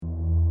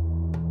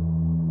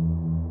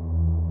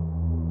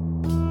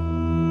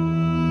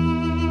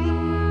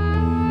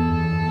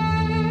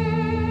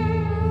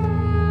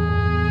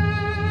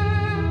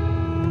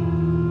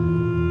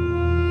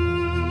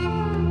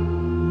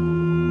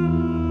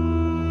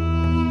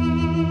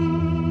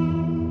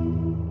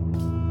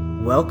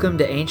Welcome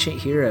to Ancient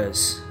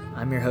Heroes.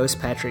 I'm your host,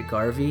 Patrick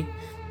Garvey,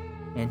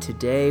 and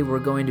today we're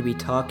going to be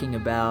talking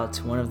about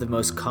one of the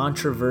most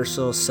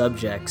controversial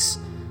subjects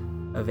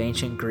of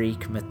ancient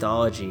Greek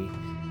mythology,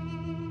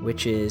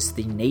 which is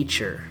the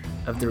nature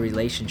of the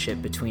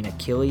relationship between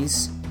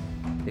Achilles,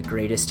 the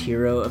greatest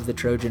hero of the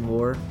Trojan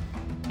War,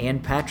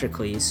 and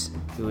Patroclus,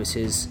 who was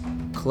his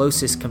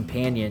closest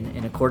companion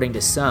and, according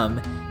to some,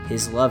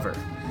 his lover.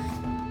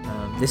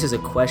 This is a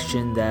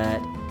question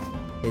that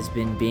has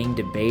been being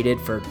debated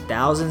for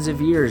thousands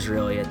of years,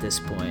 really, at this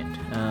point.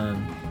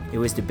 It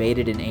was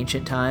debated in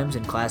ancient times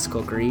in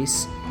classical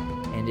Greece,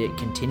 and it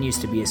continues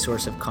to be a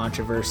source of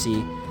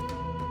controversy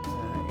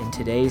in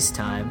today's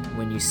time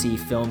when you see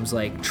films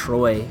like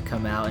Troy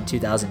come out in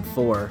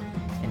 2004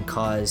 and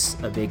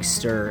cause a big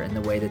stir in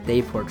the way that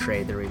they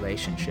portray the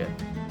relationship.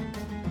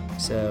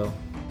 So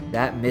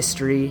that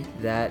mystery,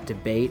 that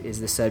debate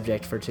is the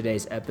subject for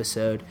today's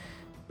episode.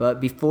 But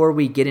before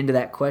we get into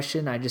that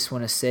question, I just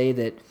want to say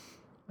that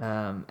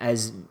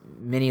as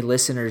many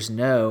listeners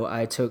know,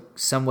 I took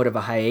somewhat of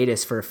a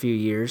hiatus for a few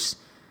years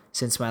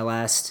since my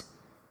last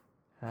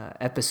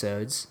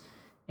episodes,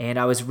 and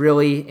I was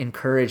really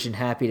encouraged and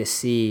happy to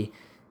see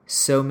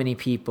so many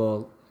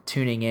people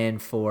tuning in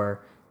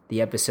for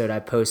the episode I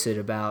posted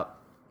about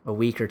a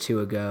week or two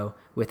ago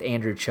with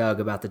Andrew Chugg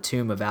about the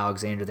tomb of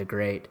Alexander the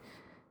Great.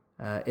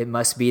 It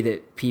must be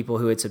that people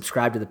who had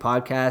subscribed to the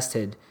podcast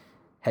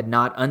had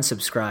not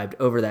unsubscribed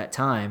over that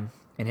time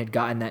and had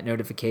gotten that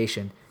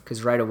notification,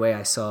 because right away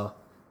I saw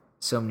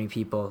so many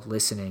people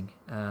listening.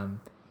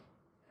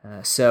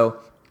 So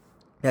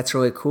that's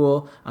really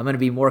cool. I'm going to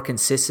be more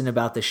consistent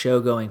about the show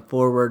going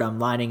forward. I'm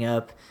lining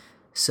up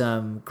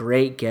some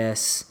great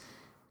guests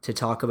to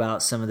talk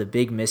about some of the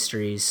big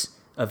mysteries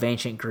of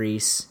ancient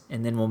Greece,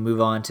 and then we'll move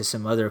on to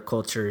some other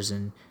cultures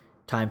and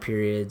time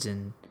periods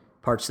and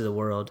parts of the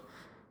world.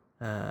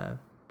 But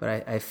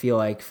I feel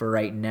like for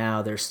right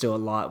now, there's still a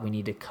lot we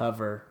need to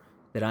cover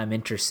that I'm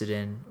interested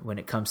in when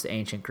it comes to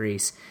ancient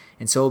Greece.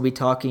 And so we'll be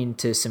talking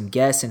to some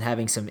guests and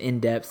having some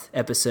in-depth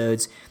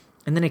episodes.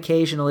 And then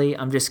occasionally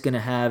I'm just going to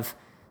have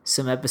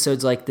some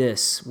episodes like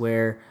this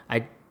where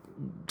I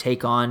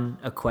take on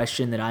a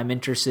question that I'm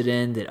interested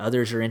in, that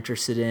others are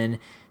interested in,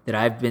 that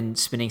I've been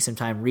spending some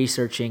time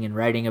researching and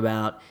writing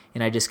about,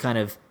 and I just kind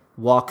of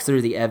walk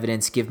through the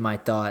evidence, give my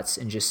thoughts,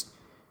 and just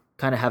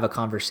kind of have a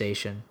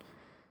conversation.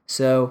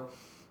 So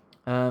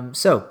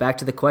back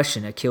to the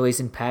question,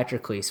 Achilles and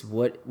Patroclus,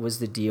 what was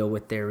the deal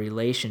with their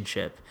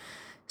relationship?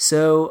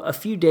 So a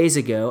few days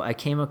ago, I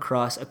came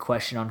across a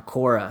question on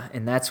Quora,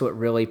 and that's what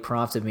really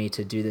prompted me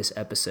to do this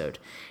episode.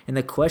 And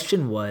the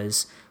question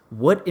was,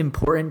 what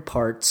important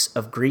parts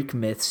of Greek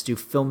myths do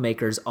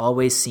filmmakers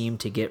always seem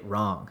to get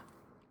wrong?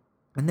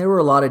 And there were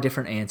a lot of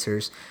different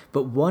answers,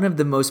 but one of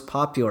the most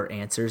popular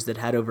answers that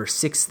had over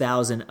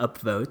 6,000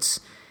 upvotes,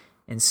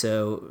 and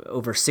so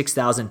over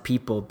 6,000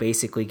 people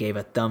basically gave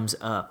a thumbs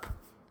up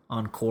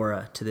on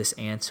Quora to this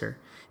answer.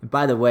 And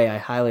by the way, I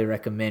highly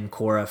recommend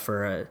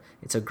Quora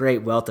it's a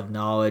great wealth of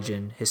knowledge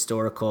and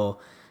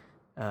historical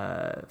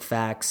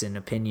facts and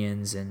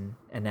opinions and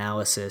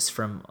analysis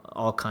from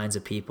all kinds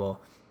of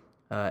people.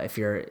 If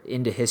you're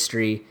into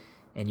history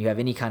and you have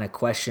any kind of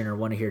question or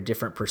want to hear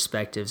different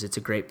perspectives, it's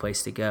a great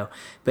place to go.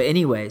 But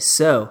anyway,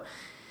 so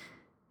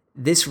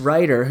this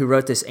writer who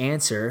wrote this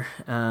answer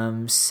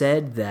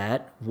said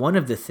that one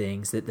of the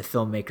things that the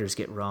filmmakers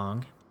get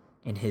wrong,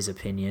 in his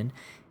opinion,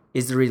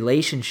 is the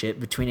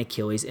relationship between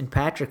Achilles and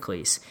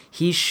Patroclus.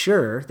 He's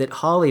sure that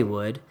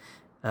Hollywood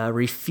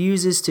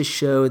refuses to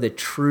show the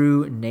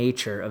true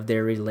nature of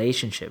their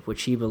relationship,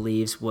 which he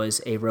believes was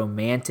a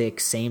romantic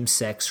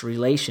same-sex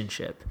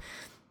relationship.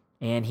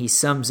 And he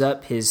sums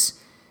up his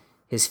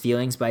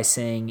feelings by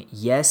saying,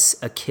 yes,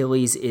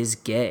 Achilles is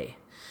gay.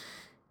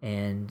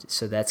 And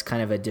so that's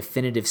kind of a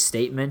definitive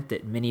statement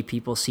that many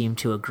people seem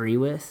to agree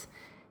with.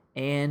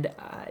 And,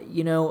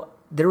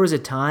 there was a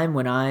time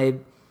when I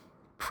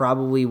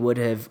probably would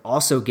have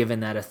also given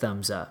that a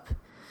thumbs up.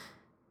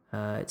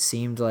 It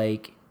seemed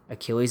like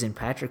Achilles and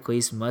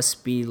Patroclus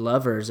must be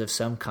lovers of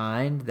some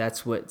kind.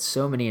 That's what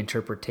so many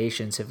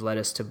interpretations have led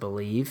us to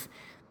believe.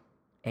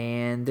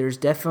 And there's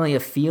definitely a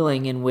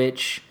feeling in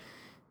which,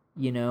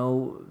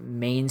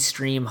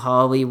 mainstream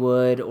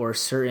Hollywood or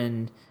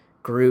certain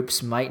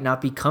groups might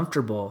not be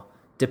comfortable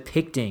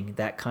depicting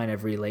that kind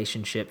of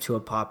relationship to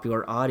a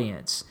popular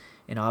audience.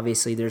 And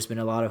obviously there's been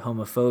a lot of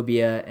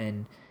homophobia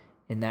and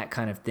that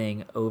kind of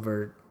thing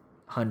over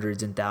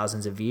hundreds and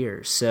thousands of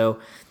years. So,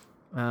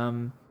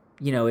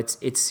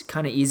 it's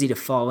kind of easy to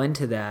fall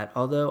into that,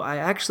 although I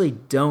actually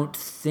don't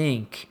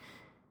think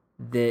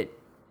that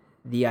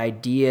the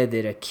idea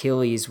that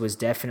Achilles was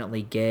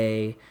definitely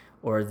gay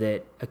or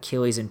that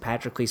Achilles and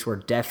Patroclus were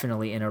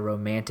definitely in a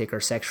romantic or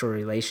sexual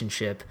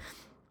relationship,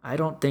 I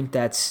don't think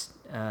that's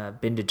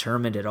been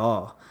determined at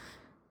all.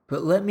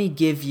 But let me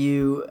give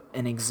you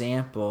an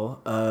example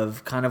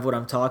of kind of what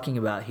I'm talking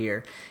about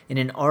here. In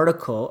an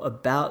article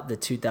about the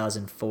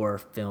 2004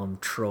 film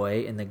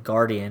Troy in The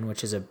Guardian,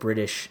 which is a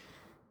British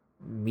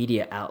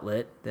media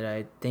outlet that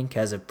I think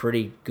has a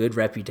pretty good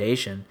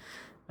reputation,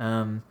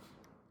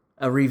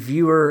 A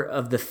reviewer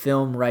of the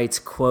film writes,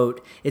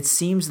 quote, "It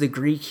seems the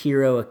Greek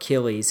hero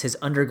Achilles has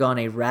undergone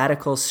a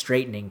radical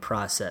straightening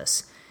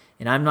process.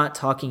 And I'm not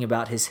talking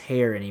about his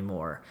hair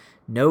anymore.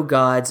 No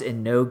gods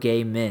and no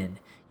gay men.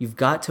 You've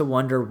got to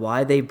wonder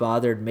why they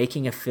bothered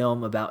making a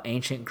film about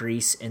ancient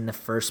Greece in the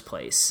first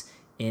place."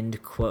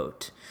 End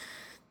quote.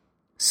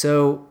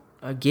 So,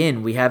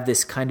 again, we have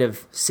this kind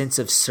of sense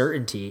of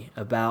certainty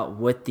about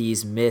what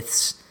these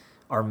myths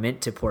are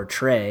meant to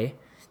portray.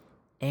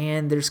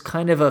 And there's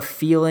kind of a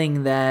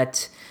feeling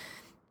that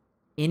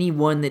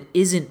anyone that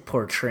isn't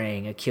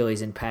portraying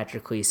Achilles and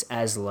Patroclus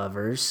as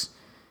lovers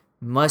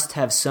must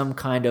have some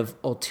kind of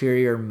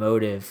ulterior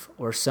motive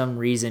or some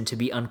reason to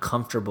be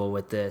uncomfortable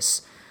with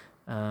this,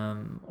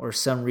 or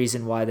some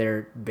reason why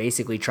they're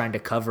basically trying to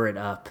cover it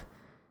up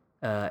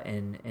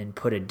and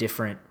put a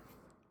different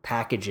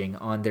packaging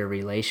on their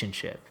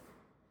relationship.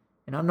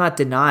 And I'm not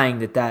denying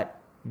that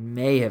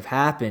may have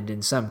happened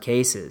in some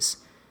cases,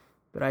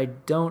 but I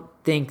don't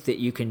think that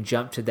you can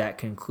jump to that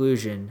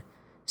conclusion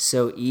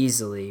so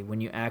easily when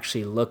you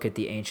actually look at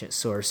the ancient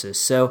sources.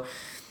 So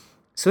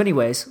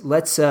anyways,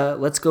 let's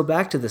go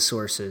back to the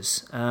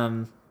sources.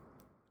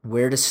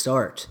 Where to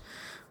start?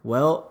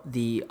 Well,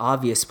 the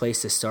obvious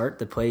place to start,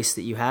 the place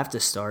that you have to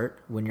start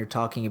when you're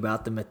talking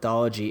about the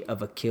mythology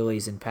of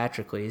Achilles and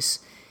Patroclus,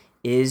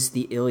 is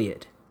the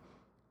Iliad.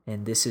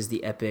 And this is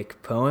the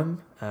epic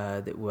poem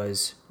that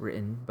was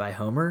written by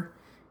Homer,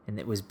 and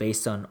it was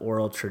based on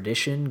oral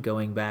tradition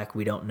going back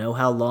we don't know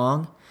how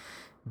long,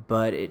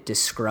 but it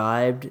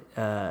described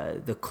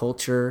the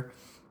culture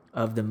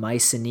of the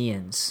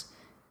Mycenaeans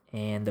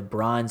and the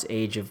Bronze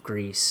Age of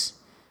Greece,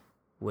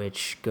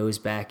 which goes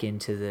back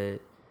into the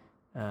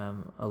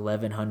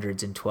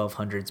 1100s and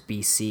 1200s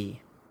BC,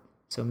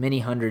 so many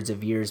hundreds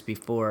of years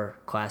before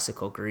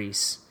classical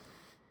Greece.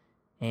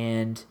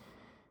 And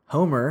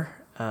Homer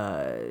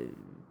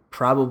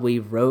probably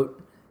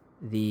wrote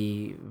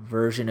the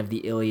version of the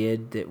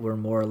Iliad that we're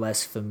more or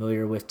less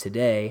familiar with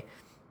today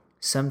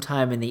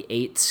sometime in the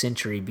 8th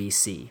century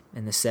BC,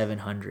 in the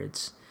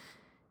 700s.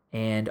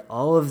 And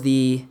all of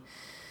the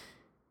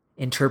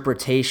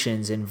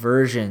interpretations and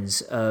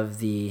versions of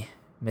the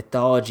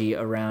mythology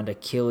around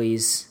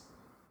Achilles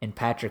and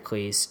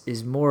Patroclus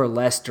is more or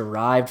less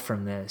derived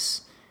from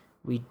this.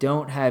 We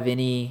don't have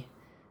any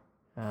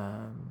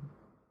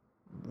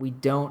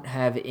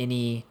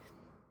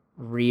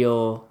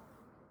real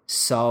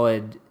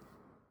solid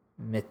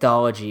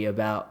mythology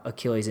about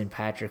Achilles and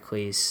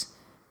Patroclus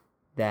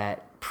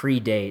that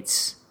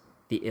predates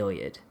the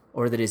Iliad,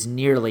 or that is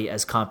nearly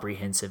as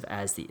comprehensive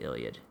as the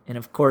Iliad. And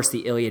of course,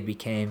 the Iliad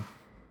became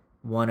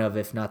one of,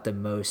 if not the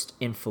most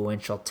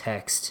influential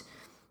text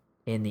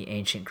in the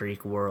ancient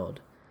Greek world.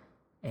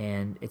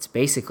 And it's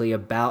basically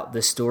about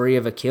the story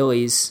of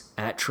Achilles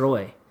at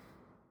Troy.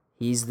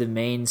 He's the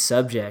main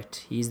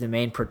subject, he's the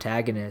main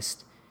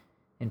protagonist,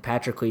 and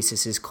Patroclus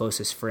is his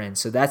closest friend.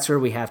 So that's where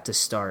we have to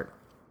start.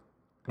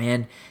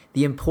 And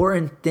the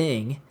important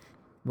thing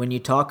when you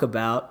talk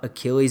about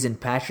Achilles and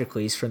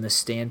Patroclus from the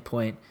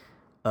standpoint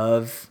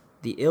of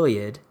the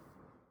Iliad,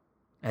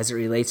 as it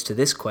relates to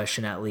this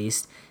question at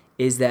least,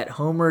 is that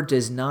Homer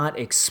does not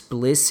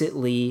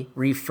explicitly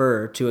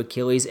refer to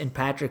Achilles and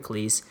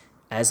Patroclus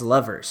as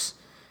lovers.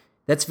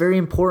 That's very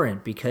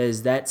important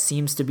because that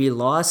seems to be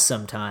lost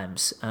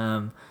sometimes.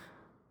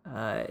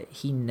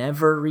 He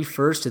never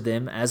refers to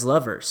them as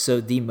lovers.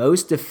 So the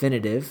most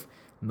definitive,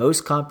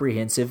 most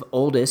comprehensive,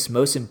 oldest,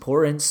 most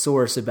important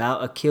source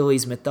about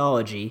Achilles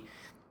mythology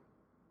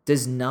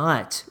does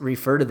not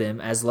refer to them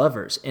as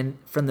lovers. And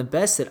from the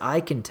best that I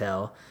can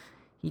tell,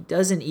 he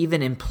doesn't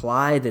even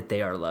imply that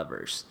they are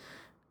lovers.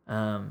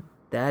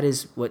 That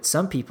is what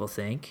some people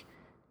think.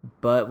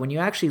 But when you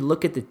actually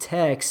look at the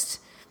text,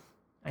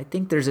 I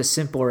think there's a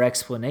simpler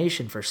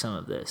explanation for some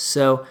of this.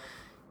 So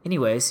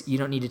anyways, you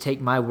don't need to take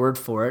my word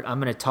for it. I'm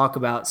going to talk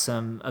about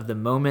some of the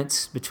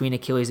moments between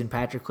Achilles and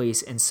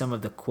Patroclus and some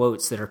of the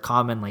quotes that are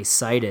commonly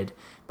cited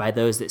by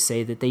those that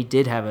say that they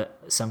did have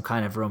some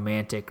kind of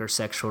romantic or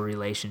sexual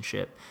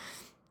relationship.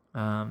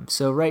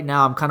 So right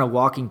now I'm kind of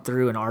walking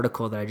through an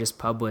article that I just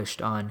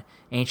published on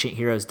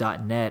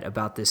ancientheroes.net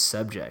about this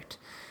subject.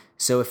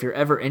 So if you're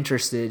ever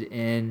interested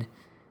in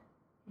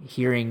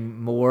hearing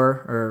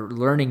more or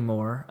learning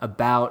more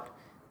about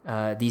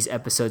these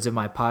episodes of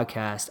my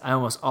podcast, I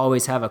almost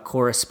always have a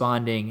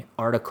corresponding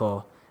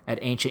article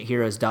at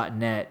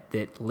ancientheroes.net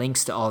that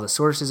links to all the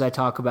sources I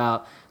talk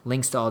about,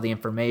 links to all the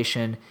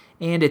information,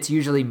 and it's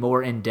usually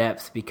more in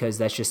depth because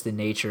that's just the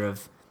nature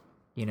of,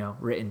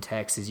 written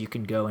text, is you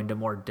can go into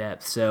more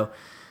depth. So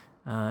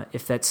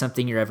if that's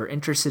something you're ever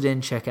interested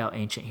in, check out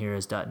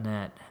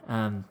ancientheroes.net.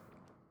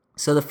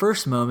 So the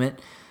first moment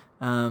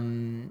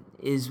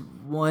is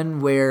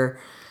one where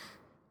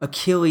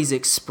Achilles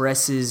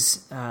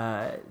expresses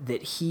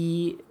that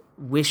he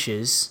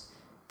wishes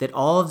that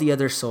all of the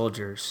other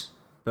soldiers,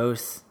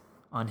 both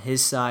on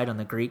his side, on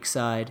the Greek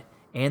side,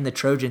 and the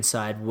Trojan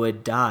side,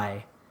 would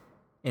die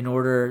in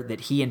order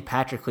that he and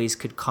Patroclus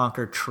could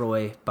conquer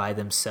Troy by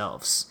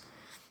themselves.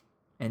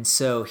 And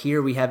so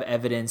here we have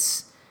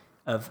evidence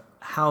of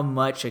how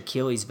much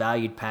Achilles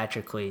valued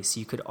Patroclus.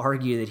 You could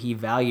argue that he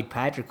valued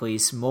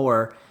Patroclus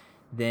more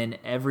than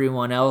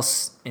everyone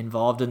else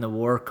involved in the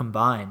war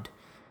combined.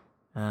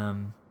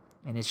 And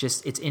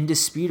it's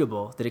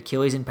indisputable that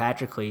Achilles and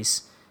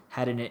Patroclus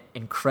had an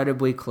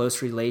incredibly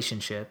close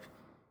relationship,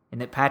 and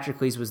that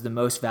Patroclus was the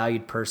most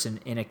valued person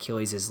in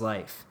Achilles'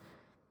 life.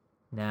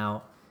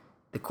 Now,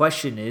 the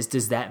question is,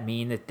 does that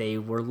mean that they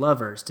were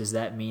lovers? Does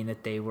that mean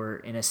that they were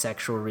in a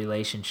sexual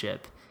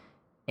relationship?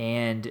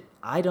 And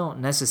I don't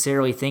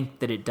necessarily think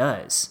that it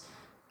does.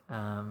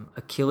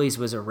 Achilles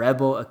was a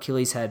rebel.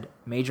 Achilles had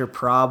major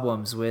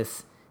problems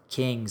with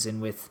kings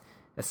and with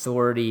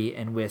authority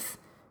and with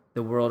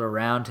the world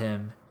around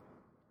him,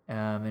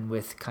 and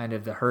with kind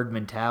of the herd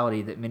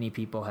mentality that many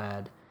people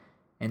had.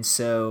 And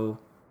so,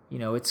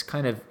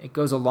 it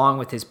goes along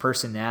with his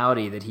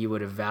personality that he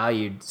would have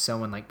valued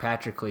someone like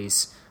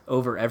Patroclus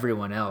over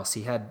everyone else.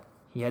 He had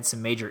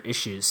some major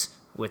issues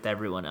with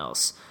everyone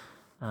else.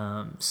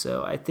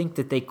 So I think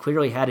that they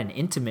clearly had an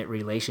intimate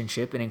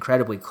relationship, an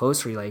incredibly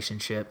close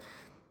relationship,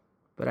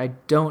 but I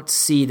don't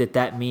see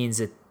that means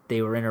that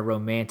they were in a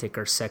romantic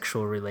or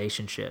sexual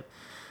relationship.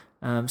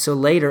 So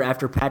later,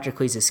 after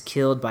Patroclus is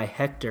killed by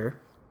Hector,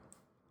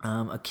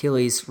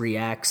 Achilles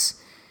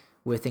reacts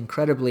with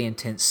incredibly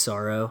intense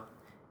sorrow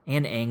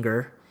and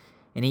anger,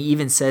 and he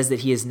even says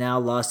that he has now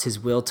lost his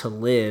will to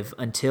live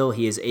until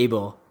he is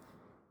able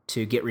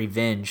to get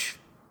revenge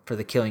for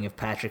the killing of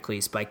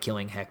Patroclus by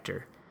killing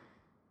Hector.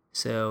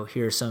 So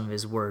here are some of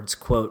his words,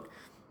 quote,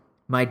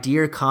 "My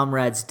dear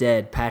comrade's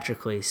dead,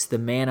 Patroclus, the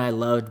man I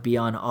loved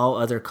beyond all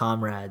other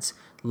comrades,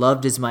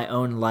 loved as my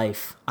own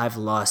life, I've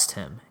lost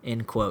him,"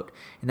 end quote.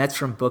 And that's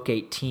from Book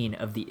 18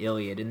 of the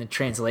Iliad. And the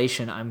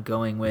translation I'm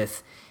going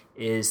with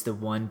is the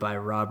one by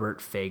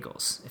Robert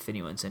Fagles, if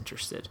anyone's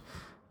interested.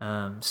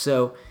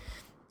 So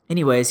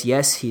anyways,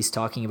 yes, he's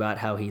talking about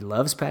how he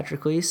loves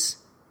Patroclus,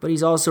 but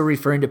he's also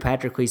referring to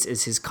Patroclus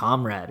as his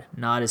comrade,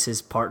 not as his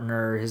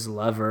partner, his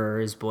lover,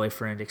 his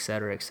boyfriend,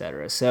 etc.,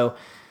 etc. So,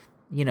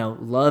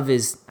 love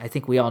is, I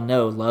think we all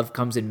know, love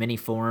comes in many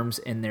forms,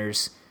 and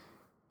there's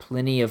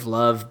plenty of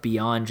love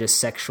beyond just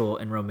sexual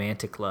and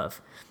romantic love.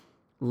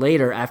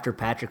 Later, after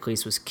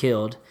Patroclus was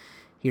killed,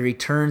 he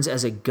returns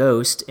as a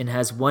ghost and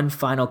has one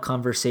final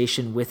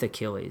conversation with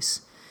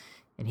Achilles.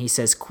 And he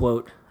says,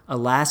 quote, "A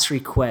last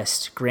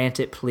request, grant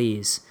it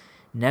please.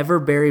 Never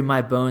bury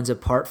my bones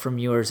apart from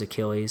yours,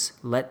 Achilles.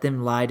 Let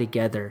them lie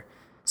together.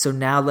 So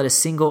now let a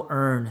single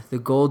urn, the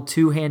gold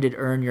two-handed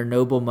urn your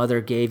noble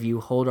mother gave you,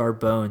 hold our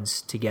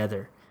bones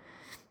together."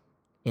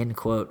 End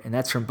quote. And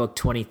that's from Book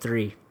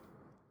 23.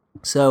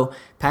 So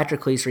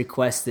Patroclus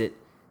requests that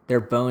their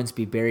bones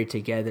be buried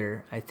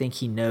together. I think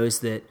he knows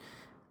that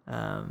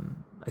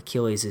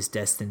Achilles is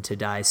destined to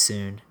die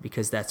soon,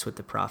 because that's what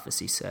the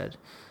prophecy said.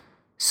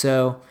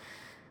 So,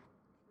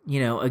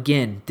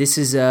 again, this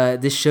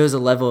shows a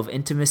level of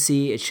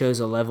intimacy. It shows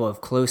a level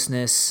of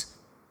closeness.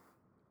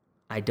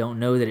 I don't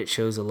know that it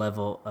shows a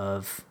level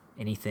of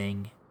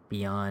anything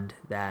beyond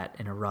that,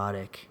 an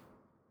erotic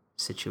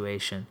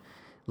situation.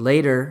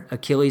 Later,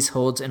 Achilles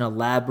holds an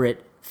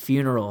elaborate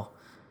funeral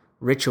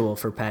ritual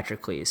for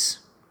Patroclus,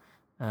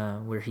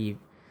 where he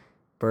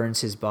burns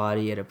his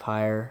body at a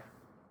pyre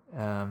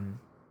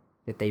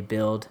that they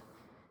build,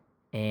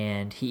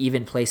 and he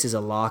even places a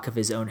lock of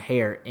his own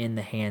hair in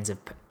the hands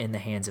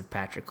of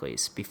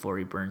Patroclus before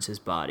he burns his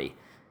body.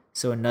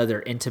 So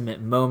another intimate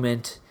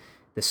moment.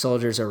 The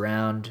soldiers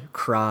around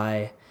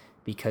cry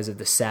because of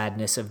the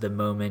sadness of the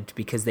moment,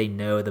 because they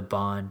know the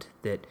bond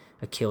that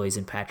Achilles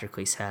and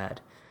Patroclus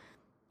had.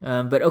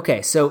 But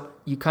okay, so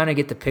you kind of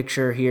get the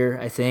picture here,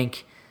 I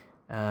think.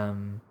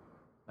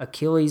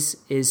 Achilles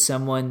is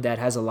someone that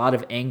has a lot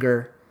of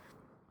anger,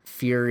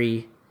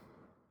 fury,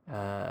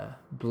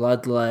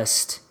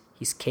 bloodlust.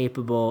 He's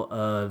capable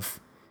of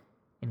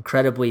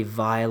incredibly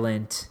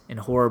violent and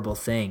horrible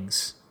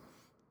things.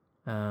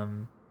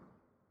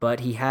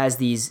 But he has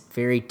these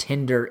very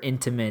tender,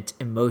 intimate,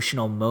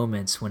 emotional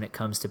moments when it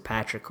comes to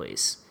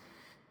Patroclus.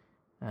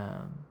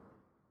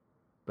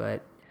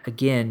 But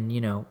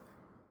again,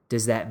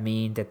 does that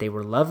mean that they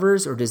were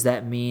lovers, or does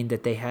that mean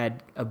that they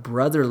had a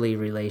brotherly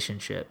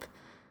relationship?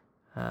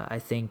 I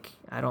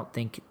don't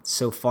think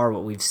so far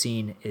what we've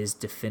seen is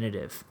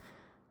definitive.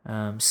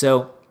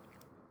 So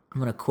I'm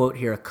going to quote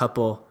here a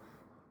couple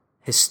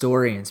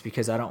historians,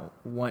 because I don't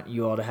want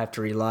you all to have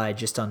to rely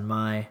just on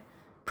my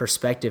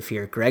perspective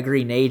here.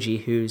 Gregory Nagy,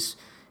 who's,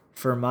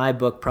 for my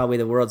book, probably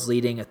the world's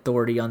leading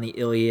authority on the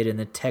Iliad and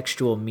the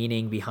textual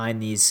meaning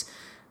behind these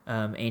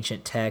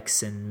ancient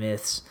texts and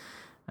myths.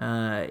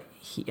 And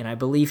I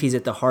believe he's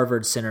at the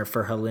Harvard Center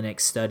for Hellenic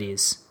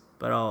Studies,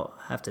 but I'll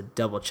have to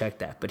double check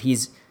that. But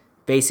he's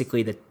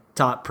basically the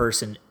top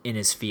person in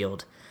his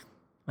field.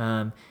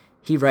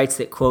 He writes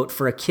that, quote,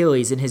 "For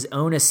Achilles, in his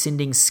own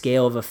ascending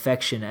scale of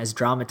affection as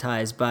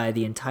dramatized by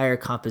the entire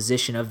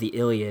composition of the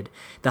Iliad,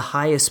 the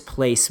highest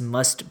place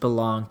must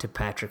belong to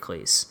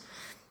Patroclus."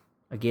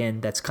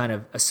 Again, that's kind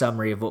of a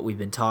summary of what we've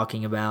been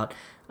talking about.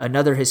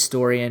 Another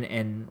historian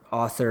and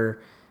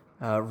author,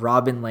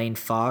 Robin Lane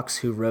Fox,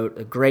 who wrote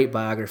a great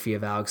biography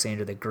of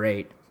Alexander the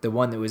Great, the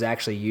one that was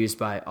actually used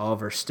by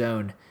Oliver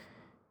Stone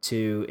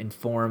to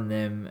inform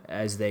them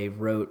as they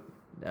wrote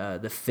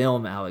the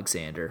film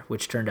Alexander,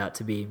 which turned out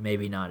to be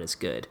maybe not as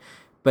good.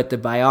 But the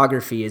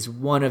biography is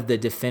one of the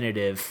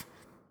definitive,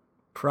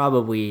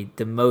 probably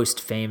the most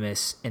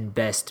famous and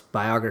best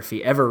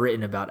biography ever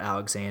written about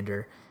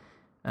Alexander.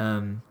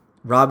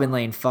 Robin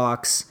Lane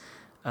Fox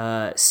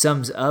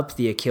sums up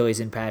the Achilles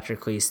and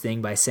Patroclus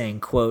thing by saying,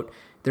 quote,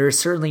 "There is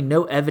certainly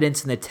no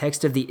evidence in the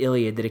text of the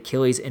Iliad that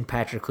Achilles and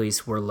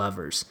Patroclus were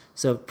lovers."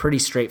 So pretty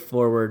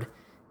straightforward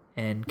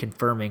and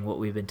confirming what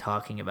we've been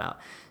talking about.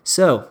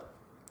 So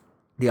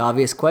the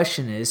obvious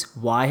question is,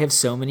 why have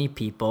so many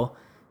people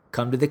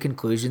come to the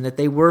conclusion that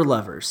they were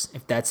lovers,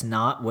 if that's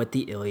not what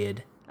the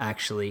Iliad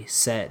actually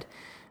said?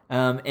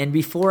 And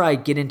before I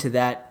get into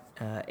that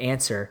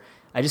answer,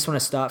 I just want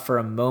to stop for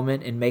a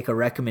moment and make a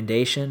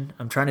recommendation.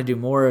 I'm trying to do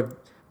more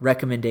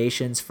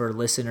recommendations for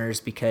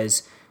listeners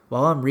because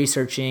while I'm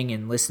researching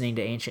and listening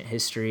to ancient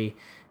history,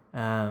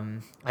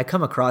 I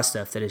come across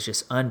stuff that is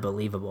just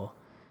unbelievable.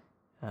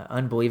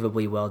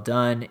 Unbelievably well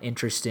done,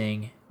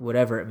 interesting,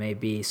 whatever it may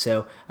be.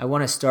 So I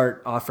want to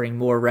start offering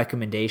more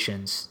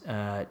recommendations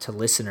to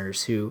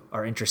listeners who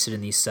are interested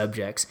in these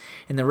subjects.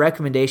 And the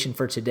recommendation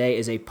for today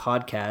is a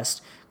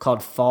podcast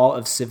called Fall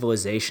of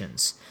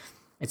Civilizations.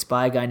 It's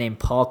by a guy named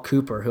Paul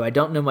Cooper, who I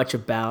don't know much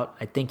about.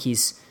 I think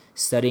he's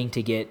studying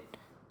to get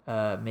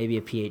maybe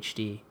a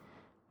PhD,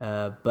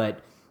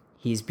 but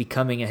he's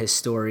becoming a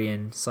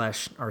historian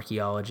 /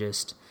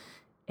 archaeologist.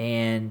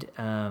 And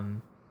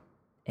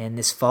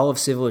this Fall of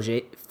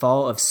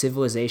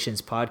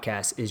Civilizations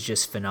podcast is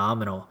just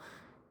phenomenal.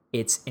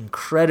 It's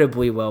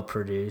incredibly well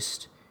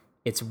produced.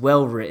 It's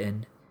well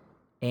written,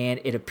 and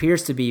it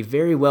appears to be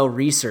very well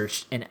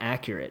researched and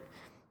accurate.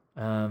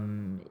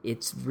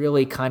 It's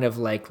really kind of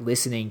like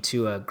listening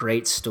to a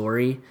great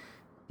story.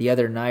 The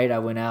other night I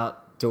went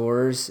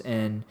outdoors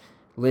and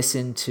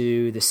listened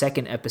to the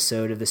second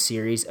episode of the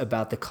series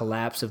about the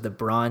collapse of the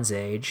Bronze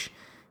Age,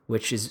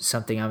 which is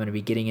something I'm going to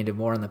be getting into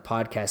more on the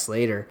podcast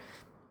later.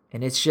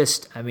 And it's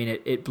just, I mean,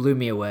 it blew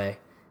me away.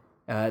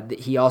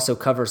 He also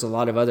covers a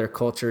lot of other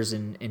cultures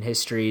and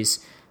histories,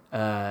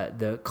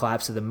 the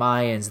collapse of the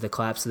Mayans, the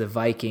collapse of the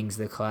Vikings,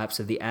 the collapse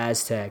of the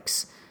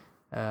Aztecs.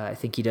 I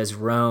think he does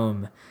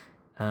Rome.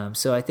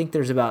 So I think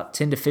there's about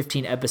 10 to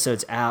 15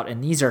 episodes out,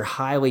 and these are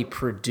highly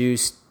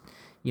produced,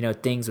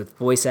 things with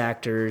voice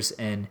actors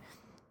and,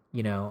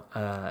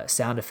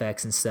 sound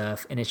effects and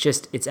stuff. And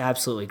it's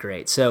absolutely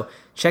great. So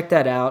check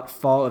that out.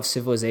 Fall of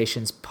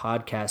Civilizations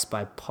podcast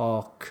by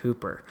Paul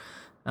Cooper.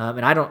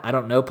 And I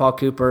don't know Paul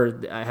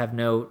Cooper. I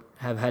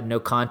have had no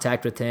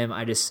contact with him.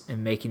 I just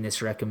am making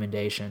this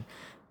recommendation.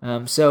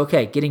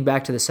 Okay, getting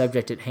back to the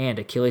subject at hand,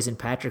 Achilles and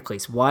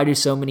Patroclus. Why do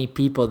so many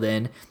people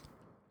then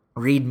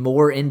read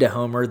more into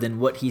Homer than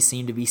what he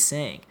seemed to be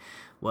saying?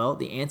 Well,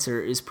 the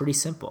answer is pretty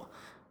simple.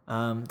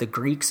 The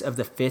Greeks of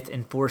the 5th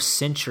and 4th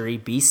century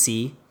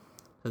BC,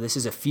 so this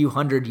is a few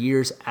hundred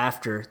years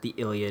after the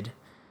Iliad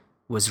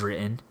was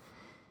written,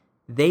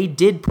 they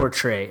did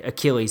portray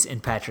Achilles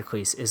and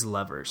Patroclus as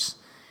lovers.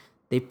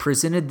 They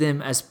presented them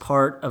as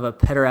part of a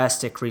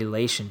pederastic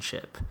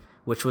relationship,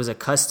 which was a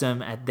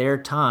custom at their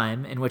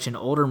time in which an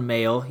older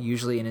male,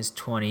 usually in his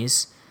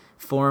 20s,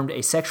 formed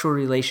a sexual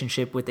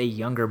relationship with a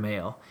younger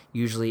male,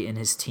 usually in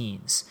his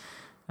teens.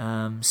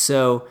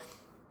 So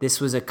this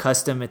was a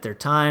custom at their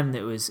time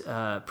that was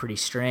pretty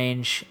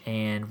strange,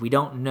 and we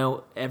don't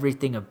know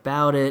everything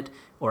about it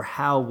or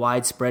how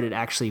widespread it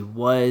actually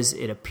was.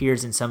 It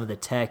appears in some of the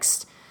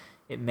text.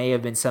 It may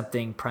have been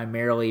something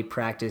primarily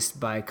practiced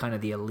by kind of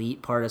the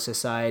elite part of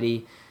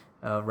society,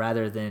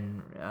 rather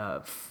than,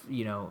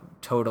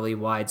 totally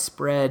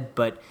widespread,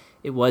 but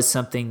it was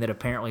something that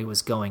apparently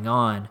was going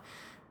on.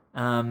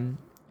 And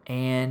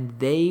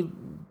they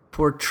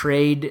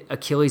portrayed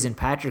Achilles and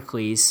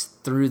Patroclus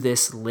through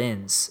this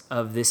lens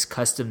of this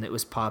custom that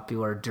was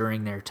popular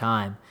during their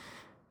time.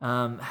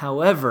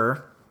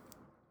 However,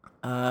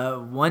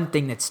 one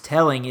thing that's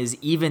telling is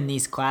even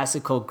these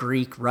classical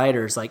Greek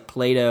writers like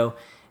Plato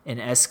and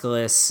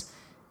Aeschylus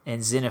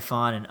and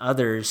Xenophon and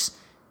others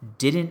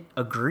didn't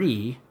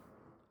agree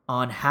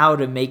on how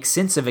to make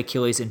sense of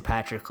Achilles and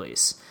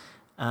Patroclus.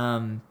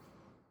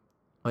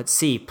 Let's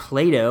see,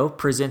 Plato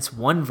presents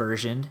one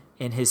version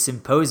in his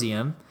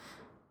Symposium,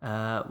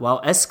 while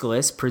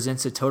Aeschylus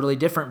presents a totally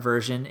different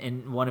version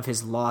in one of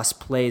his lost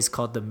plays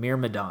called the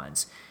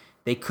Myrmidons.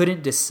 They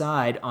couldn't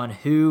decide on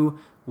who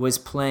was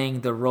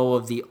playing the role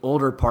of the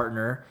older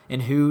partner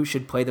and who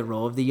should play the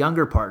role of the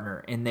younger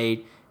partner, and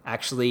they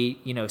actually,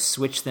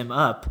 switched them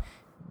up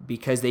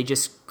because they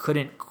just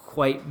couldn't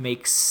quite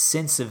make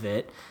sense of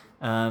it,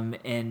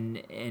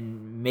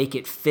 and make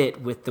it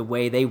fit with the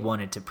way they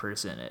wanted to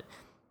present it.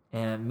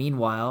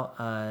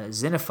 Meanwhile,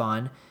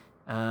 Xenophon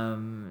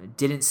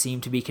didn't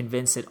seem to be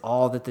convinced at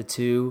all that the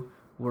two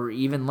were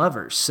even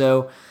lovers.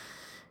 So,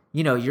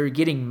 you're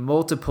getting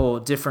multiple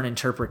different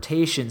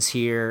interpretations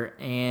here,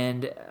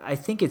 and I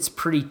think it's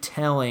pretty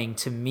telling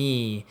to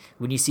me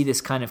when you see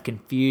this kind of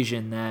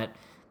confusion that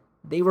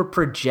they were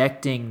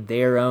projecting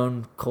their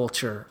own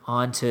culture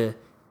onto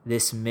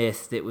this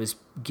myth that was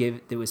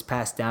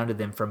passed down to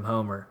them from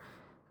Homer.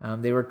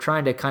 They were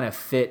trying to kind of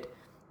fit,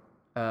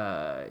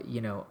 a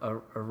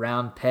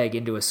round peg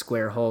into a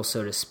square hole,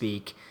 so to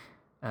speak.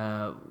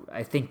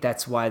 I think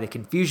that's why the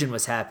confusion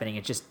was happening.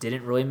 It just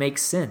didn't really make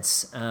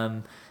sense,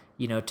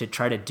 to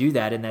try to do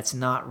that, and that's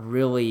not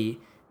really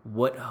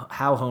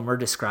how Homer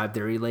described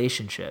their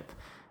relationship.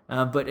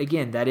 But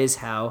again, that is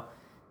how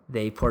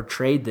they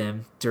portrayed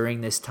them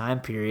during this time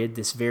period,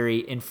 this very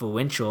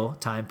influential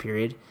time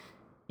period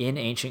in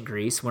ancient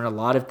Greece, when a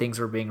lot of things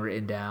were being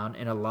written down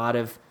and a lot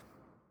of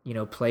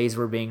plays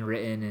were being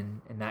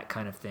written and that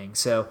kind of thing.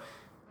 So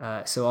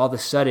all of a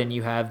sudden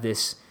you have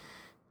this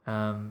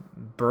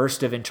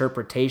burst of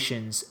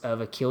interpretations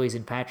of Achilles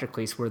and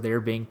Patroclus where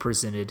they're being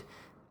presented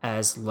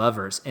as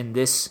lovers, and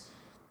this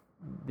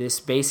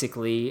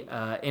basically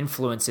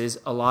influences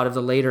a lot of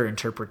the later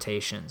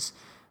interpretations.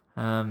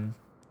 And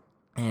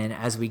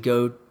as we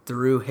go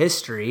through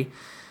history,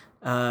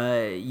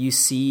 you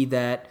see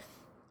that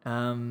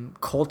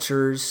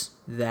cultures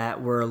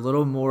that were a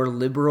little more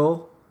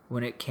liberal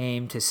when it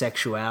came to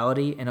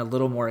sexuality and a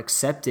little more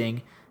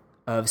accepting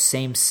of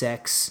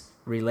same-sex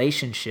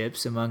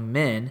relationships among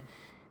men,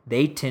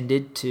 they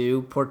tended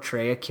to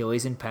portray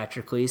Achilles and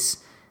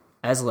Patroclus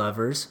as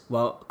lovers,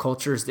 while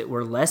cultures that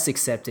were less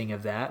accepting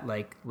of that,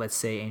 like let's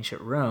say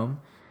ancient Rome,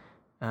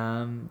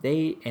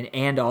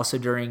 and also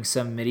during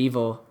some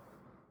medieval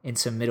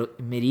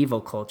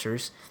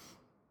cultures,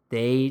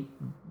 they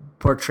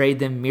portrayed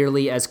them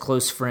merely as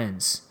close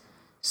friends.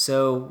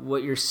 So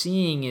what you're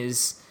seeing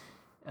is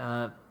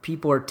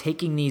people are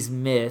taking these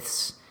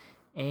myths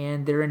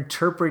and they're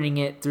interpreting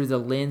it through the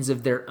lens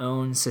of their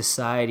own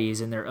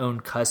societies and their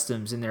own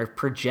customs, and they're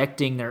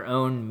projecting their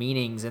own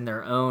meanings and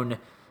their own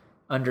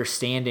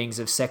understandings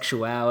of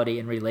sexuality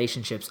and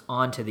relationships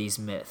onto these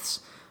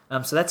myths.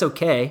 So that's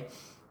okay.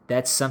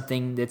 That's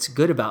something that's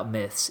good about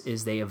myths,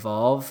 is they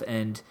evolve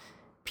and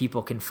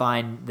people can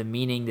find the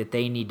meaning that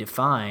they need to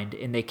find,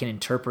 and they can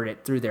interpret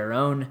it through their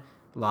own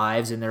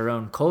lives and their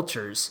own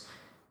cultures.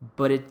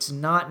 But it's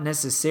not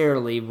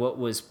necessarily what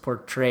was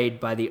portrayed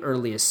by the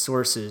earliest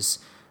sources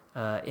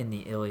in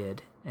the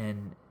Iliad.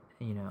 And,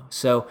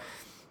 so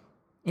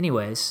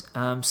anyways,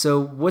 so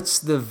what's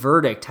the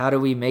verdict? How do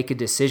we make a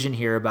decision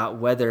here about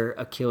whether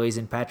Achilles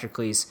and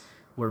Patroclus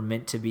were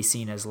meant to be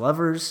seen as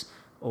lovers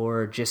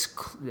or just,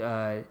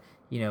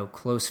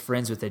 close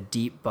friends with a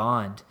deep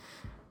bond?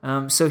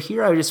 So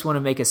here I just want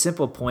to make a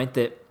simple point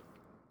that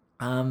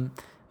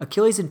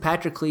Achilles and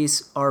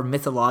Patroclus are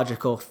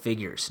mythological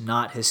figures,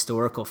 not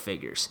historical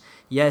figures.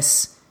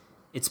 Yes,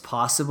 it's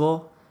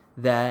possible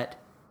that,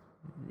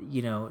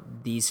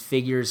 these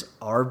figures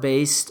are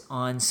based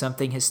on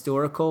something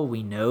historical.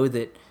 We know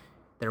that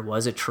there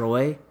was a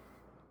Troy.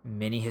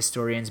 Many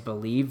historians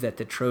believe that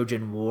the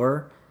Trojan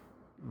War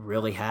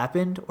really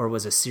happened or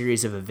was a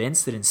series of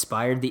events that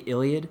inspired the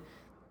Iliad.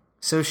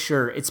 So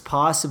sure, it's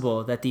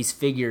possible that these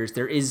figures,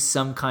 there is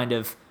some kind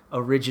of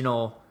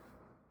original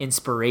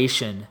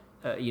inspiration,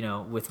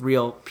 with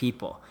real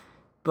people.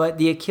 But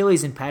the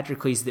Achilles and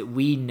Patroclus that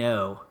we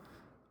know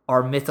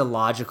are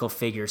mythological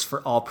figures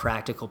for all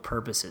practical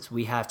purposes.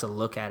 We have to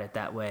look at it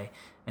that way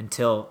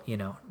until,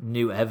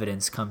 new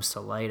evidence comes to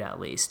light, at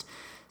least.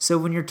 So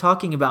when you're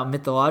talking about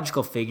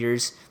mythological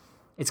figures,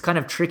 it's kind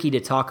of tricky to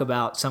talk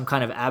about some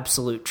kind of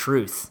absolute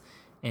truth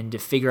and to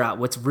figure out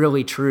what's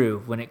really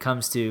true when it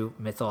comes to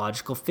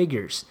mythological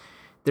figures.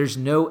 There's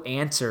no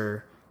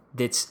answer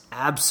that's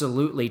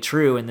absolutely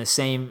true in the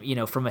same,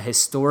 from a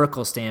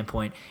historical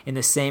standpoint, in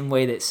the same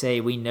way that,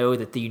 say, we know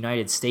that the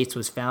United States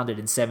was founded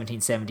in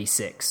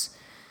 1776.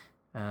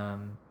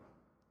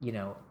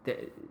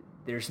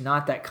 There's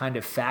not that kind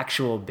of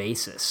factual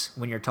basis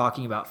when you're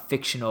talking about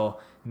fictional,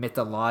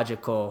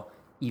 mythological,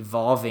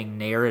 evolving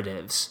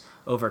narratives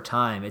over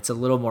time. It's a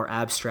little more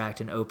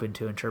abstract and open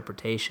to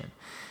interpretation.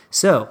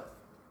 So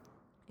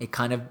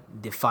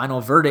the final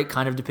verdict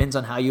kind of depends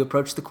on how you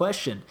approach the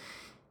question.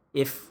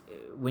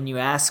 When you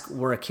ask,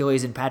 were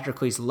Achilles and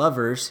Patroclus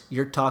lovers,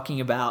 you're talking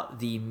about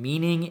the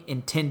meaning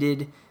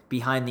intended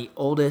behind the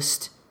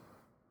oldest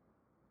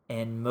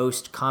and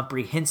most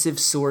comprehensive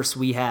source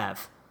we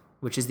have,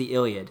 which is the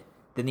Iliad,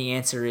 then the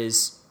answer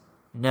is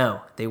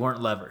no, they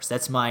weren't lovers.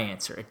 That's my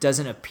answer. It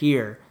doesn't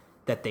appear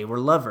that they were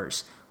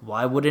lovers.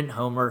 Why wouldn't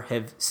Homer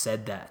have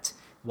said that?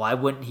 Why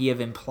wouldn't he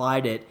have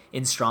implied it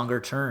in stronger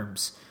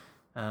terms?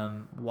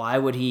 Why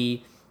would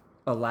he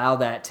allow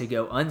that to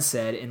go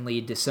unsaid and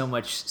lead to so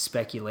much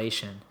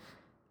speculation?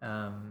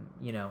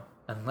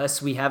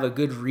 Unless we have a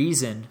good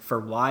reason for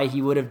why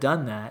he would have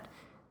done that,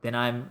 then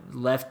I'm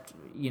left,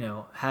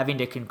 having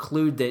to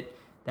conclude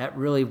that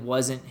really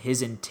wasn't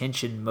his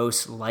intention,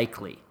 most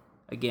likely.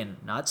 Again,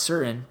 not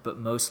certain, but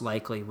most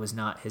likely was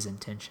not his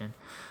intention.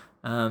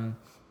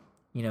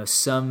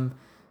 Some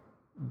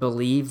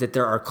believe that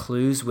there are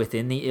clues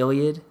within the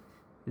Iliad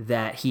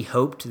that he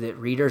hoped that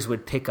readers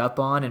would pick up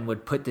on and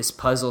would put this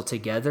puzzle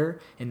together,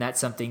 and that's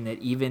something that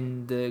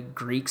even the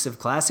Greeks of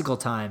classical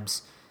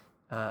times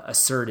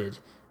asserted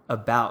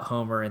about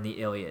Homer and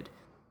the Iliad.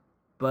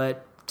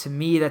 but to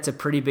me, that's a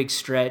pretty big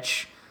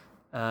stretch.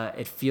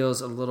 It feels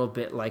a little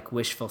bit like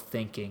wishful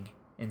thinking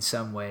in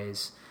some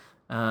ways.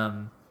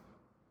 And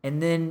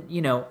then,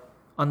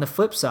 on the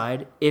flip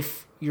side,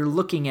 if you're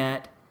looking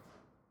at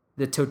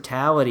the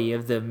totality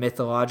of the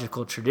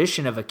mythological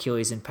tradition of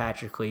Achilles and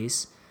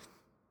Patroclus,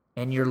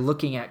 and you're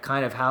looking at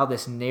kind of how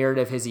this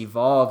narrative has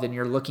evolved, and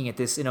you're looking at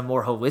this in a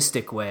more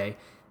holistic way,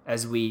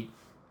 as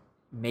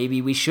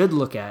maybe we should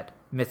look at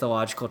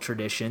mythological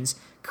traditions,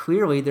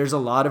 clearly there's a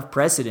lot of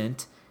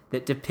precedent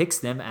that depicts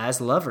them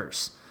as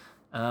lovers.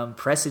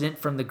 Precedent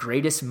from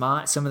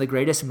some of the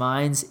greatest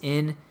minds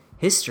in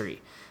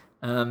history.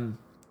 When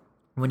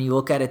you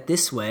look at it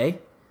this way,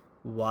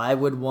 why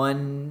would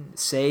one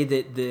say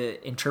that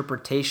the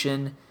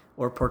interpretation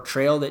or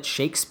portrayal that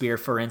Shakespeare,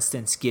 for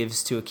instance,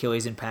 gives to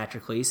Achilles and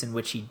Patroclus, in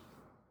which he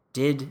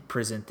did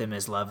present them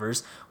as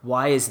lovers,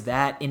 why is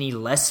that any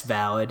less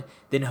valid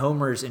than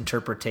Homer's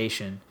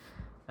interpretation,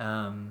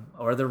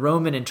 or the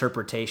Roman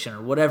interpretation,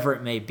 or whatever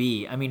it may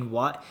be? I mean,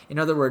 why? In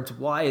other words,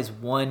 why is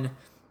one,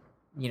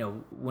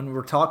 when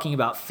we're talking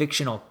about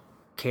fictional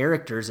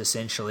characters,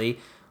 essentially,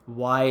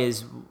 why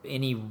is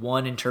any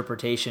one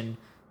interpretation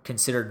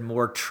considered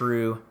more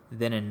true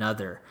than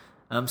another?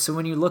 So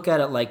when you look at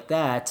it like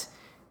that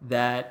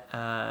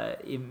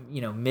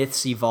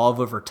myths evolve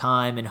over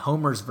time, and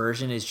Homer's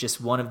version is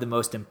just one of the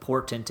most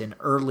important and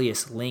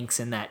earliest links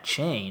in that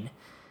chain,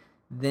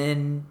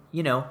 then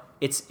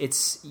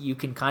it's you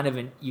can kind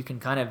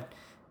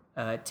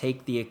of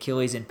take the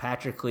Achilles and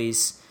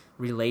Patroclus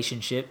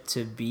relationship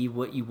to be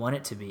what you want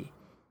it to be.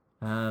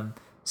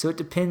 So it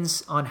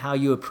depends on how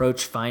you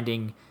approach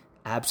finding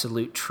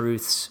absolute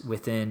truths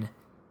within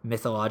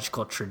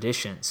mythological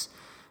traditions.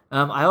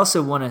 I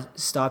also want to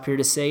stop here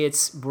to say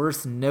it's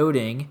worth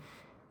noting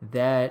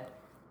that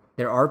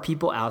there are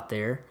people out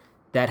there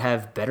that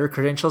have better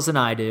credentials than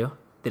I do,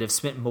 that have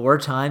spent more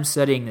time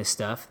studying this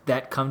stuff,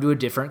 that come to a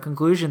different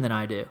conclusion than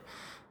I do.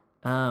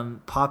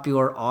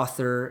 Popular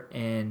author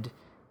and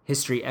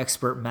history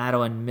expert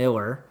Madeline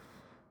Miller,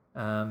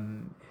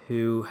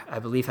 who I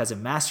believe has a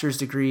master's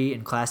degree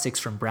in classics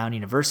from Brown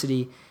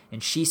University,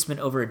 and she spent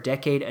over a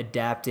decade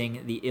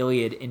adapting the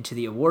Iliad into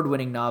the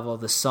award-winning novel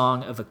The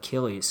Song of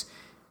Achilles,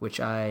 which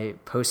I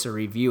post a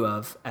review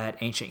of at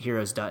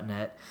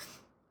ancientheroes.net.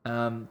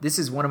 This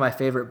is one of my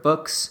favorite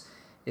books.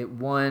 It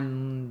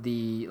won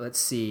the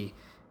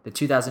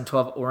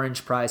 2012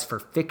 Orange Prize for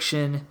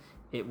Fiction.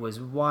 It was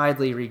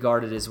widely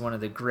regarded as one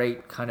of the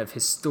great kind of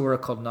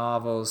historical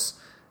novels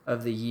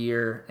of the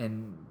year,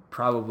 and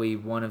probably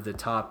one of the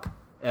top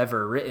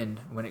ever written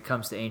when it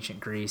comes to ancient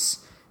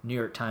Greece, New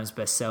York Times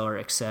bestseller,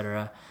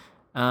 etc.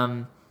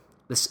 In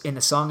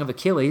the Song of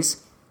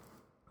Achilles,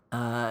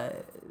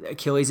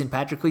 Achilles and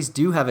Patroclus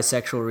do have a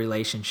sexual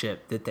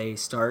relationship that they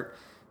start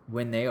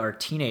when they are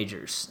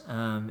teenagers.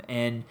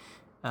 And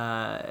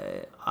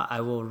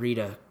I will read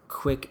a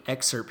quick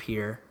excerpt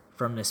here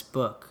from this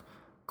book.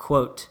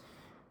 Quote,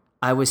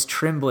 "I was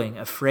trembling,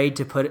 afraid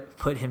to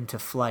put him to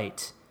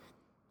flight.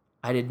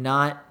 I did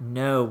not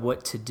know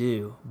what to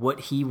do, what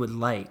he would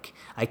like.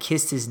 I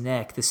kissed his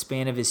neck, the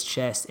span of his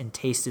chest, and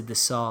tasted the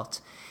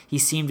salt. He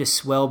seemed to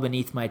swell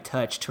beneath my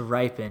touch, to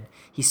ripen.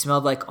 He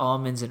smelled like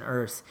almonds and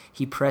earth.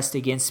 He pressed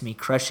against me,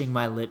 crushing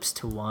my lips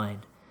to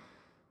wine."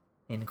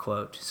 End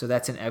quote. So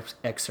that's an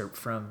excerpt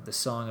from The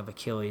Song of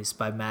Achilles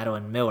by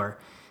Madeline Miller.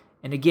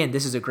 And again,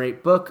 this is a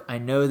great book. I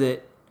know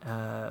that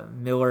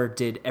Miller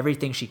did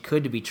everything she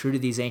could to be true to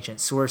these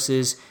ancient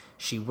sources.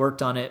 She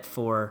worked on it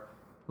for,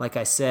 like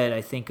I said,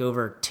 I think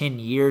over 10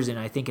 years, and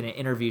I think in an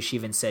interview she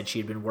even said she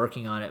had been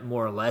working on it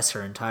more or less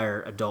her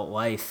entire adult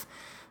life.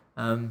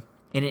 In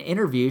an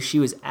interview, she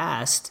was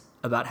asked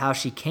about how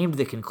she came to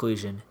the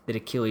conclusion that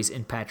Achilles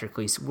and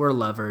Patroclus were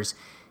lovers,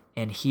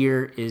 and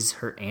here is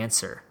her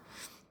answer.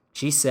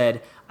 She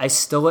said, "I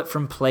stole it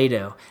from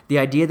Plato. The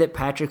idea that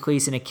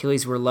Patroclus and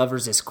Achilles were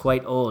lovers is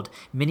quite old.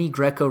 Many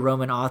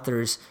Greco-Roman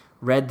authors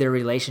read their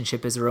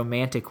relationship as a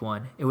romantic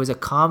one. It was a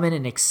common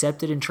and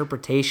accepted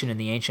interpretation in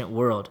the ancient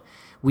world.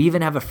 We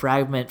even have a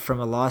fragment from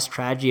a lost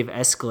tragedy of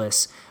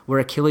Aeschylus where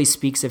Achilles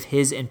speaks of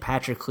his and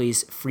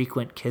Patroclus'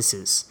 frequent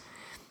kisses.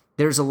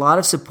 There's a lot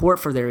of support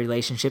for their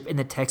relationship in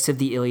the text of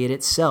the Iliad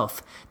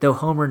itself, though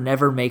Homer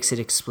never makes it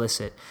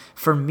explicit.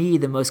 For me,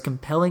 the most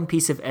compelling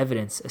piece of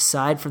evidence,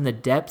 aside from the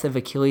depth of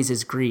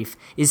Achilles' grief,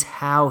 is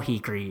how he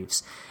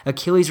grieves.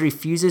 Achilles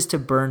refuses to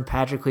burn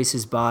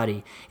Patroclus'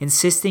 body,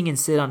 insisting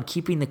instead on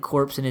keeping the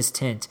corpse in his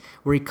tent,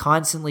 where he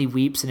constantly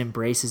weeps and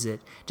embraces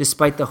it,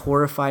 despite the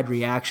horrified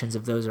reactions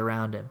of those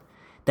around him.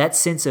 That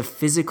sense of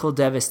physical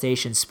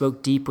devastation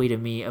spoke deeply to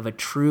me of a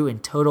true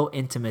and total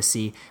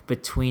intimacy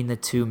between the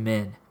two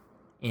men."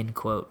 End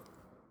quote.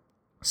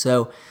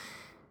 So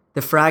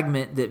the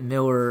fragment that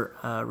Miller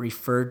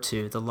referred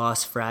to, the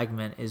lost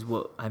fragment, is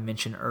what I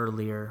mentioned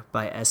earlier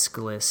by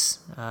Aeschylus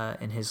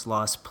in his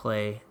lost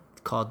play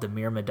called The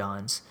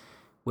Myrmidons,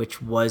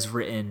 which was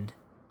written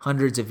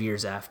hundreds of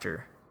years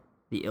after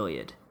the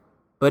Iliad,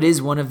 but is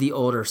one of the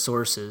older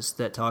sources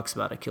that talks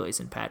about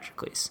Achilles and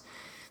Patroclus.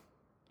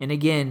 And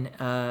again,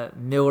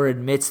 Miller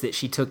admits that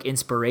she took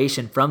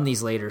inspiration from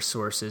these later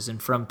sources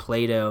and from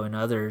Plato and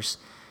others.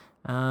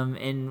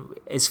 And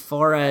as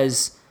far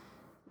as,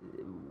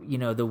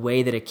 the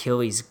way that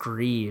Achilles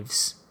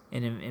grieves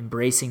in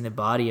embracing the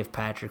body of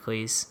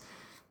Patroclus,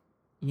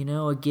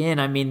 again,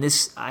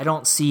 I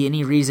don't see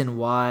any reason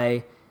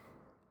why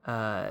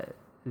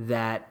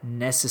that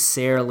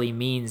necessarily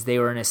means they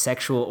were in a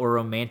sexual or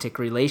romantic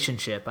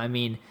relationship.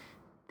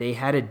 They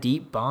had a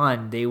deep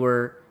bond. They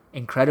were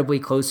incredibly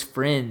close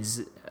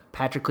friends.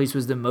 Patroclus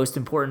was the most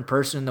important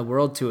person in the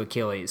world to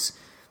Achilles.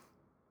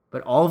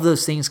 But all of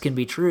those things can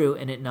be true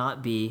and it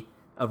not be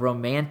a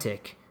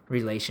romantic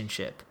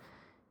relationship.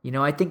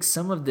 I think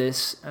some of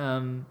this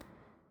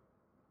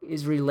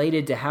is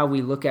related to how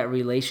we look at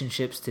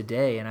relationships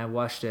today. And I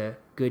watched a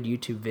good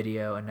YouTube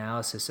video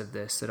analysis of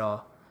this that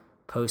I'll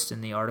post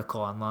in the article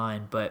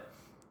online. But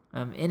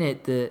in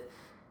it, the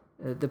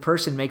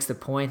person makes the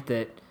point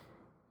that,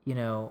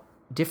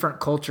 different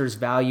cultures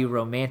value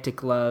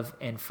romantic love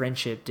and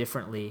friendship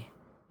differently.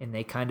 And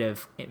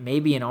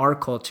maybe in our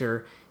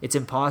culture, it's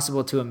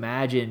impossible to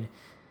imagine,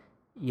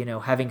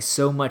 having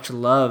so much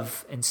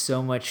love and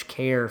so much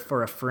care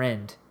for a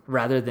friend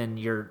rather than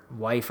your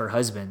wife or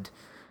husband.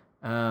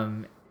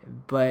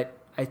 But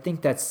I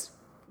think that's,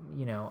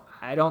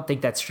 I don't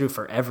think that's true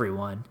for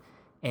everyone.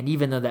 And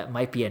even though that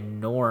might be a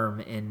norm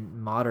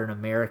in modern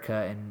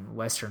America and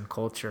Western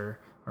culture,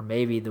 or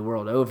maybe the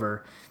world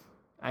over,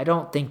 I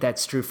don't think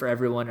that's true for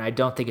everyone. I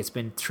don't think it's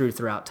been true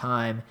throughout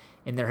time.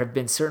 And there have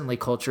been certainly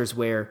cultures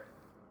where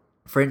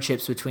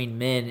friendships between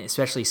men,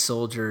 especially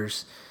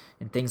soldiers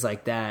and things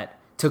like that,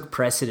 took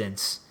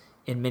precedence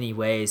in many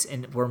ways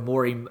and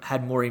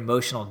had more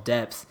emotional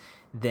depth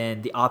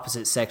than the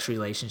opposite sex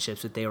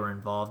relationships that they were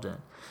involved in.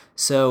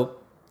 So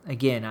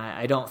again,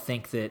 I don't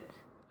think that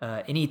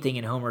anything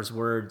in Homer's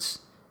words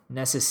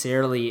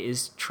necessarily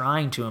is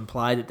trying to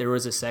imply that there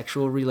was a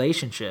sexual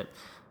relationship.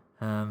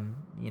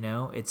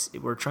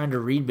 We're trying to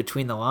read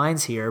between the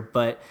lines here,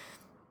 but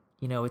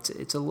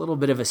it's a little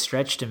bit of a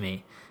stretch to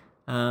me.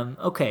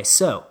 Okay,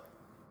 so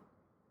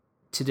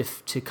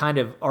to kind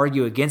of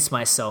argue against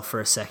myself for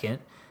a second,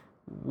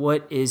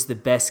 what is the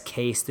best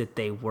case that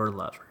they were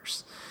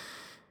lovers?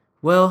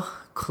 Well,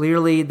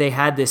 clearly they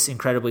had this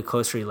incredibly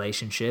close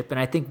relationship, and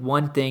I think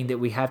one thing that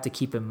we have to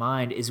keep in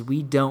mind is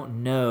we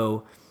don't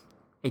know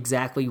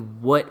exactly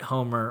what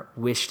Homer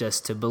wished us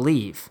to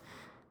believe.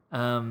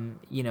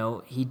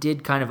 He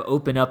did kind of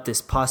open up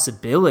this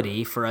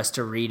possibility for us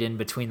to read in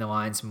between the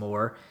lines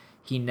more.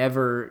 He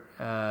never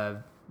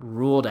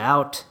ruled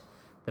out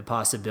the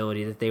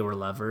possibility that they were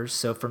lovers.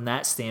 So from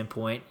that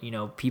standpoint,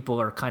 people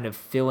are kind of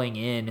filling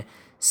in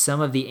some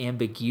of the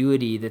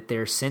ambiguity that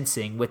they're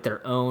sensing with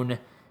their own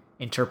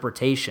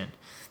interpretation.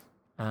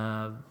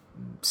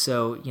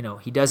 So,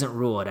 he doesn't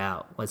rule it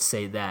out. Let's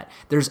say that.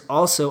 There's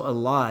also a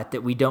lot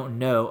that we don't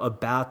know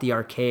about the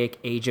archaic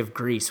age of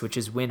Greece, which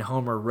is when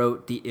Homer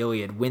wrote the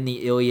Iliad, when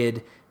the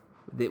Iliad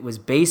that was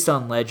based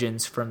on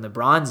legends from the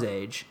Bronze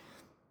Age,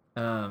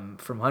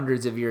 from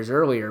hundreds of years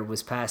earlier,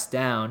 was passed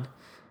down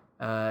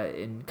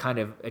and kind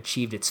of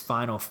achieved its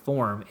final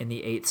form in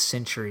the 8th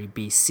century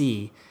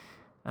BC.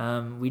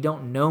 We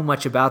don't know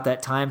much about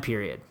that time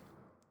period.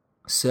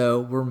 So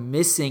we're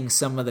missing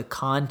some of the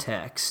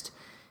context.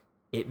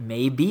 It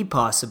may be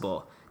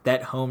possible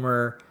that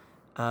Homer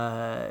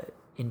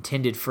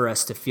intended for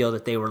us to feel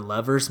that they were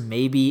lovers.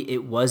 Maybe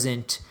it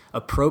wasn't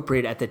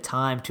appropriate at the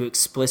time to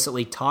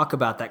explicitly talk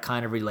about that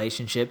kind of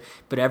relationship,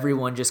 but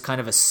everyone just kind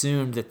of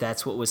assumed that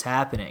that's what was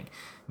happening.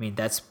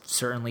 That's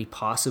certainly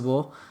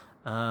possible,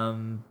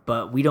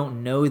 but we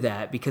don't know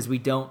that because we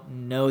don't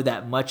know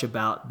that much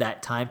about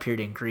that time period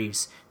in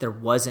Greece. There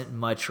wasn't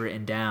much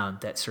written down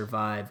that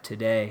survived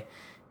today.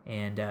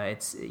 And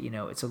it's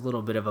a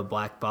little bit of a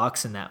black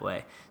box in that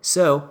way.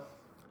 So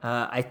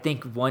I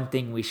think one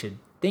thing we should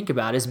think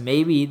about is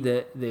maybe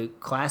the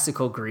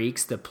classical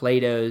Greeks, the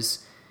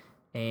Platos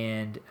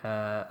and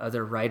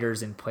other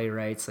writers and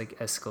playwrights like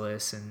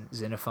Aeschylus and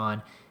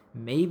Xenophon,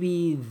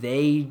 maybe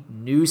they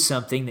knew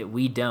something that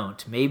we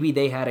don't. Maybe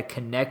they had a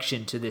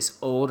connection to this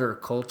older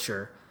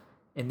culture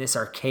in this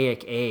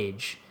archaic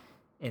age,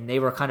 and they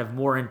were kind of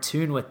more in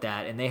tune with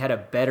that, and they had a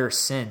better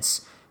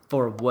sense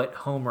for what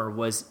Homer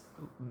was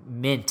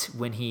meant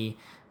when he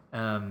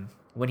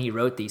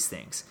wrote these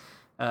things.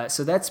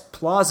 So that's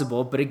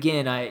plausible, but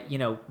again,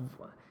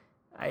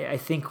 I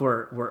think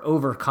we're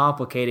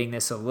overcomplicating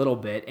this a little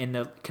bit, and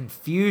the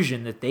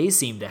confusion that they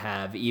seem to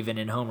have, even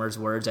in Homer's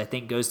words, I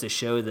think goes to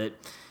show that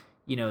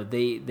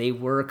they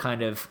were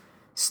kind of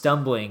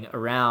stumbling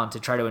around to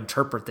try to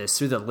interpret this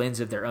through the lens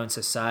of their own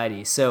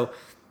society. So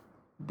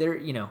there,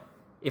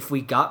 if we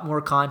got more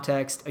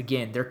context,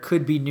 again, there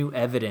could be new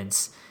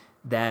evidence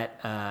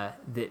that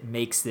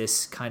makes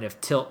this kind of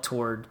tilt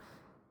toward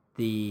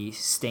the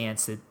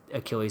stance that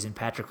Achilles and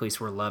Patroclus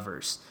were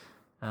lovers.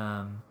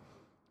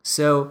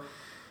 So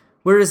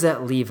where does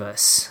that leave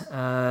us?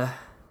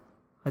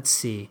 Let's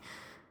see.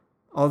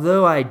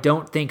 Although I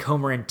don't think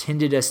Homer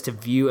intended us to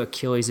view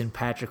Achilles and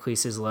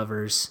Patroclus as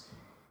lovers,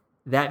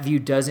 that view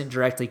doesn't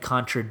directly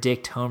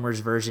contradict Homer's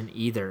version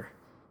either.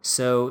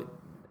 So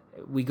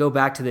we go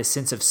back to this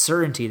sense of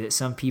certainty that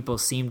some people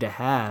seem to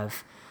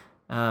have,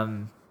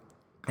 and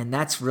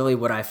that's really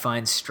what I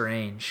find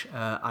strange.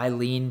 I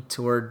lean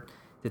toward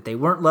that they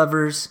weren't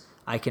lovers.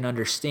 I can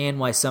understand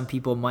why some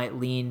people might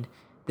lean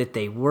that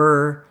they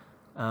were,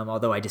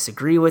 although I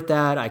disagree with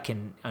that. I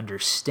can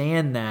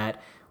understand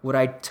that. What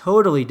I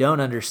totally don't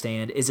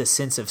understand is a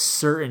sense of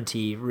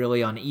certainty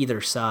really on either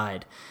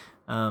side.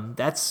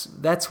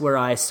 That's where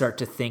I start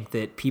to think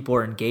that people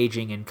are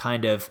engaging in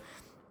kind of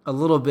a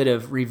little bit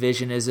of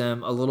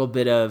revisionism, a little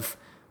bit of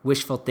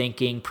wishful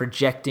thinking,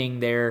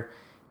 projecting they're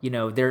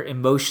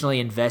emotionally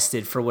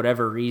invested for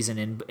whatever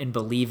reason in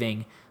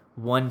believing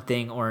one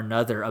thing or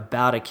another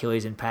about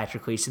Achilles and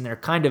Patroclus, and they're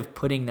kind of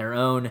putting their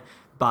own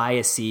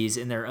biases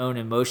and their own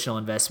emotional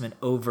investment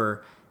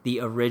over the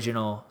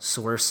original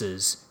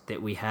sources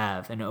that we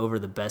have and over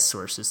the best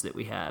sources that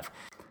we have.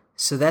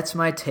 So that's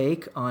my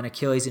take on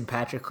Achilles and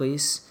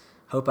Patroclus.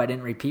 Hope I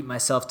didn't repeat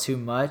myself too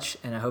much,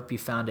 and I hope you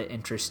found it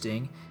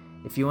interesting.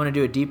 If you want to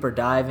do a deeper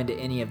dive into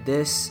any of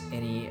this,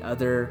 any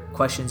other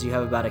questions you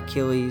have about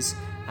Achilles,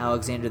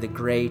 Alexander the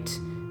Great,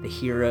 the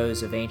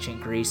heroes of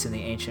ancient Greece and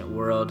the ancient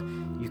world,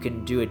 you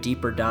can do a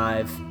deeper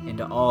dive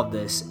into all of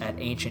this at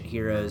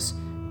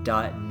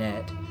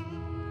ancientheroes.net.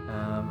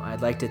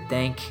 I'd like to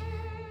thank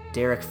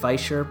Derek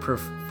Fleischer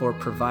for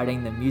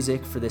providing the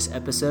music for this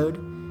episode.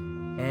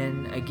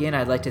 And again,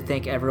 I'd like to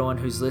thank everyone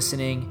who's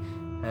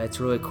listening. It's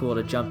really cool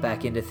to jump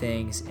back into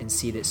things and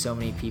see that so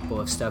many people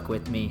have stuck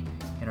with me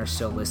and are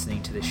still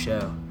listening to the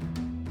show.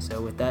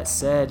 So with that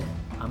said,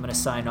 I'm going to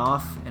sign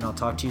off, and I'll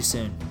talk to you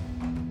soon.